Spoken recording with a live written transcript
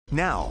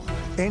Now,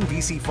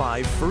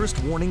 NBC5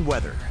 First Warning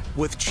Weather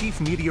with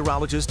Chief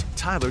Meteorologist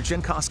Tyler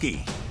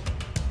Jankowski.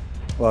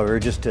 Well, we were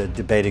just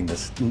debating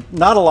this.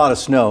 Not a lot of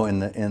snow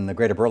in the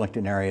greater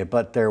Burlington area,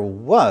 but there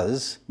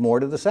was more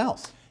to the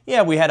south.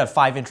 Yeah, we had a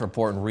 5-inch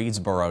report in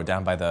Reedsboro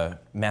down by the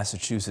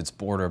Massachusetts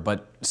border,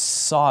 but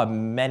saw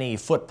many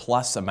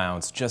foot-plus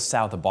amounts just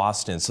south of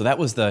Boston. So that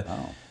was the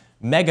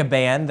mega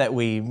band that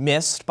we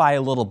missed by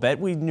a little bit.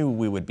 We knew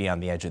we would be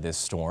on the edge of this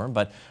storm,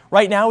 but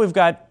right now we've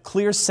got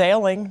clear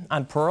sailing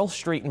on Pearl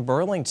Street in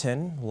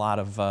Burlington. A lot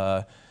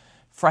of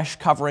fresh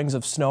coverings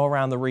of snow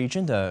around the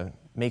region to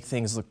make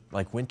things look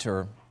like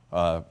winter,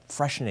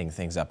 freshening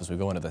things up as we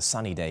go into the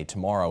sunny day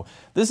tomorrow.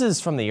 This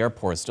is from the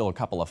airport, still a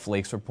couple of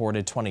flakes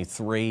reported,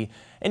 23,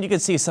 and you can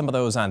see some of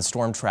those on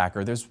Storm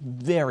Tracker. There's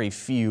very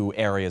few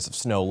areas of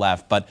snow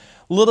left, but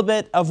a little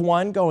bit of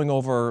one going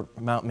over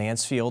Mount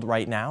Mansfield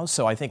right now,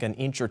 so I think an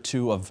inch or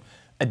two of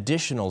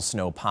additional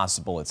snow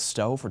possible at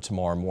Stowe for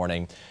tomorrow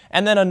morning.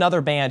 And then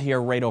another band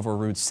here right over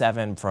Route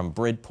 7 from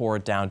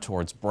Bridport down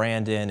towards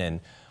Brandon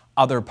and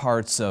other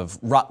parts of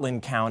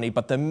Rutland County,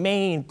 but the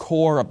main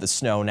core of the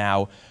snow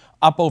now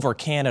up over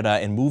Canada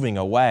and moving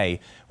away.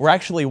 We're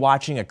actually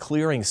watching a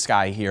clearing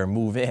sky here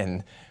move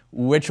in,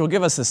 which will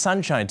give us the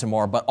sunshine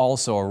tomorrow, but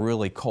also a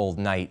really cold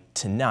night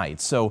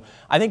tonight. So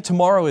I think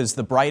tomorrow is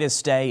the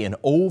brightest day in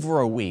over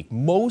a week.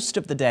 Most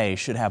of the day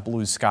should have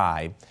blue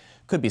sky.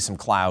 Could be some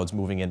clouds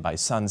moving in by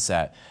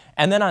sunset.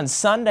 And then on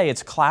Sunday,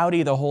 it's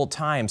cloudy the whole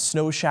time.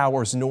 Snow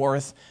showers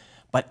north,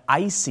 but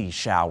icy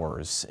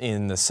showers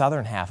in the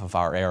southern half of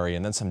our area,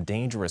 and then some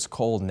dangerous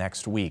cold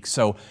next week.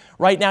 So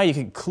right now you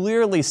can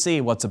clearly see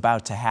what's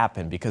about to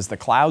happen because the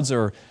clouds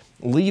are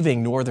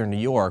leaving northern New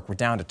York. We're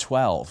down to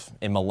 12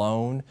 in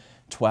Malone,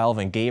 12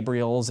 in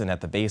Gabriels and at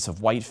the base of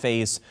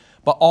Whiteface.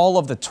 But all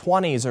of the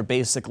 20s are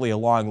basically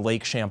along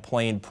Lake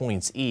Champlain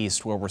points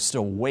east where we're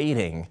still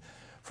waiting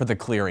for the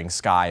clearing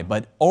sky.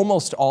 But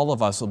almost all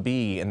of us will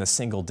be in the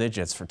single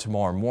digits for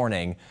tomorrow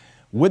morning,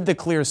 with the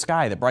clear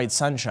sky, the bright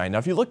sunshine. Now,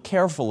 if you look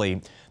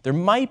carefully, there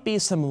might be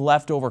some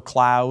leftover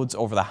clouds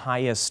over the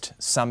highest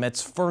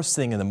summits first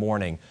thing in the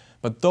morning,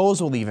 but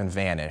those will even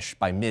vanish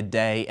by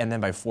midday, and then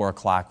by 4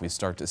 o'clock we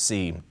start to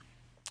see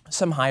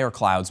some higher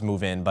clouds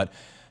move in. But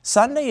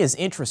Sunday is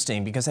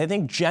interesting because I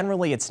think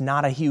generally it's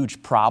not a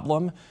huge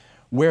problem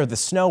where the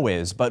snow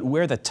is, but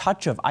where the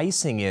touch of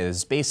icing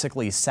is,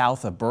 basically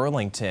south of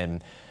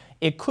Burlington,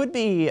 it could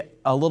be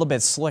a little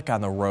bit slick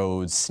on the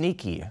roads,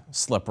 sneaky,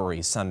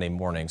 slippery Sunday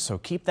morning, so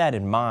keep that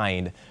in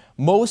mind.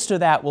 Most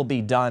of that will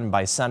be done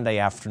by Sunday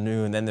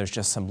afternoon, then there's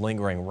just some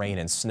lingering rain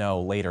and snow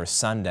later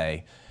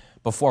Sunday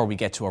before we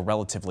get to a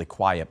relatively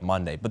quiet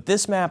Monday. But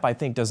this map, I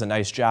think, does a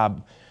nice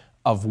job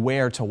of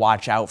where to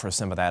watch out for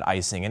some of that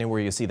icing.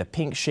 Anywhere you see the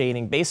pink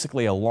shading,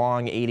 basically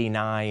along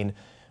 89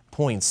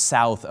 points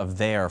south of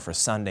there for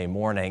Sunday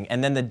morning.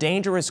 And then the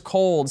dangerous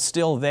cold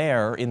still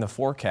there in the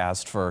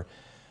forecast for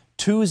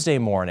Tuesday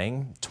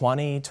morning,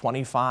 20,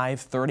 25,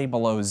 30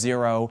 below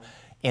zero,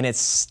 and it's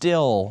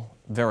still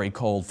very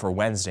cold for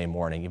Wednesday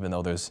morning, even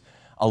though there's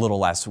a little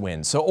less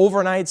wind. So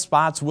overnight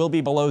spots will be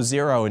below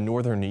zero in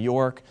northern New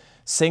York,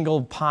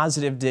 single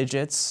positive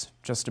digits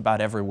just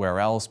about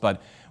everywhere else,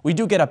 but we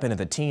do get up into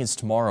the teens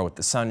tomorrow with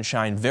the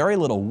sunshine, very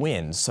little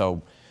wind,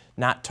 so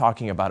not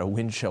talking about a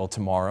wind chill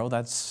tomorrow.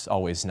 That's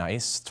always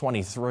nice.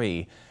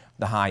 23,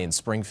 the high in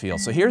Springfield.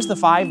 So here's the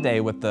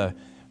 5-day with the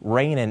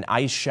rain and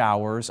ice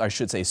showers, I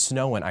should say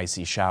snow and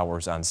icy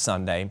showers on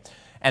Sunday.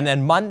 And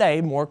then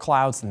Monday, more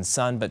clouds than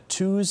sun, but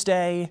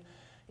Tuesday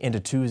into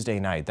Tuesday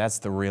night, that's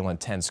the real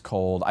intense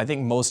cold. I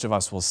think most of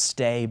us will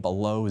stay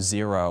below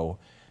zero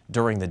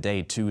during the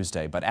day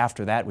Tuesday, but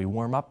after that we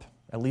warm up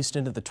at least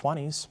into the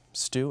 20s.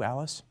 Stu,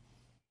 Alice?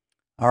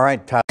 All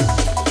right, Tyler.